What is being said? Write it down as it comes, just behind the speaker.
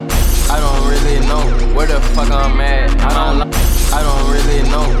fuck I'm at. I don't really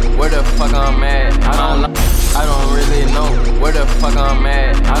know where the fuck I'm at. I don't really know where the fuck I'm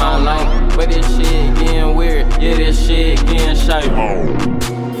at. I don't know, but this shit getting weird. Yeah, this shit getting shy.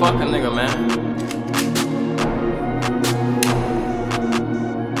 Fuck a nigga, man.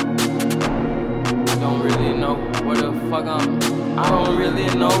 I don't really know where the fuck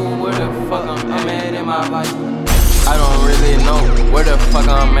I'm at in my life. I don't really know where the fuck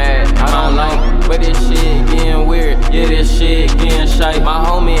I'm at. I don't know, but this shit getting weird. Yeah, this shit getting shy. My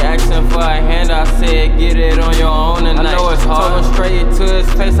homie asking for a hand, I said get it on your own tonight. I know it's hard. Told him straight to his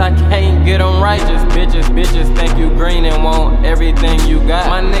face, I can't get him right. Just bitches think you green and want everything you got.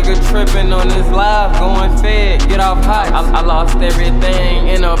 My nigga tripping on this live, going fed, get off hot. I lost everything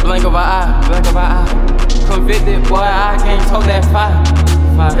in a blink of an eye. Convicted, boy, I can't tote that fire.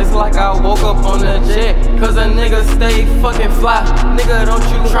 It's like I woke up on the jet, cause a nigga stay fucking fly. Nigga, don't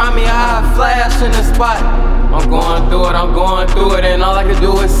you try me, I flash in the spot. I'm going through it, and all I can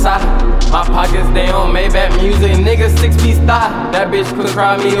do is sigh. My pockets, they on Maybach music, nigga 6-piece thigh. That bitch could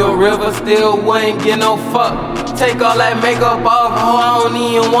cry me a river, still wouldn't get no fuck. Take all that makeup off, oh, I don't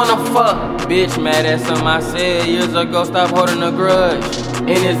even wanna fuck. Bitch mad at something I said years ago, stop holding a grudge. And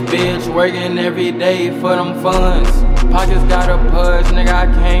this bitch working every day for them funds. Pockets got a pudge, nigga, I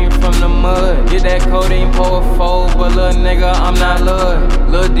came from the mud. Get that codeine pour a fold, but lil' nigga, I'm not love.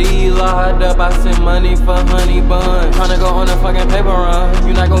 Lil' D locked up, I send money for honey buns. Tryna go on a fucking paper run.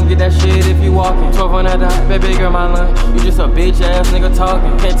 You not gon' get that shit if you walking. 12 on that dot, baby girl, my lunch. You just a bitch ass nigga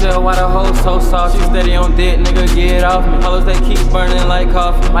talking. Can't tell why the hoe so soft. She steady on dick, nigga, get off me. Hoes, they keep burning like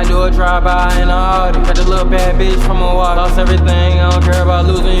coffee. Might do a drive-by in a Audi. Catch a little bad bitch from a walk. Lost everything, I don't care about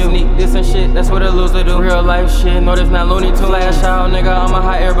losing you. Sneak this and shit, that's what a loser do. Real life shit, no, this not Looney Tunes. Flash out, nigga, I'm a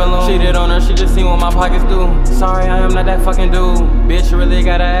hot air balloon. Cheated on her, she just seen what my pockets do. Sorry, I am not that fucking dude. Bitch really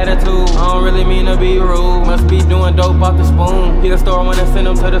got an attitude. I don't really mean to be rude. Must be doing dope off the spoon. He a store when I send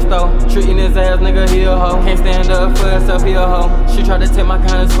him to the store. Treating his ass, nigga, he a hoe. Can't stand up for herself, he a hoe. She tried to tip my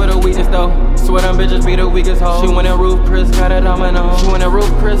kindness for the weakness though. Swear them bitches be the weakest hoe. She went in roof, Chris got a domino. She went in roof,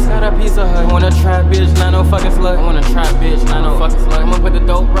 Chris got a piece of her. I want a trap bitch, not no fucking slut. I want a trap bitch, not no fucking slut. I'ma put the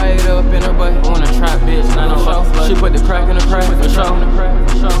dope right up in her butt. I want a trap bitch, not no fucking slut. She put the crack in the crack, for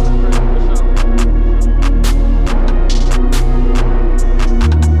sure.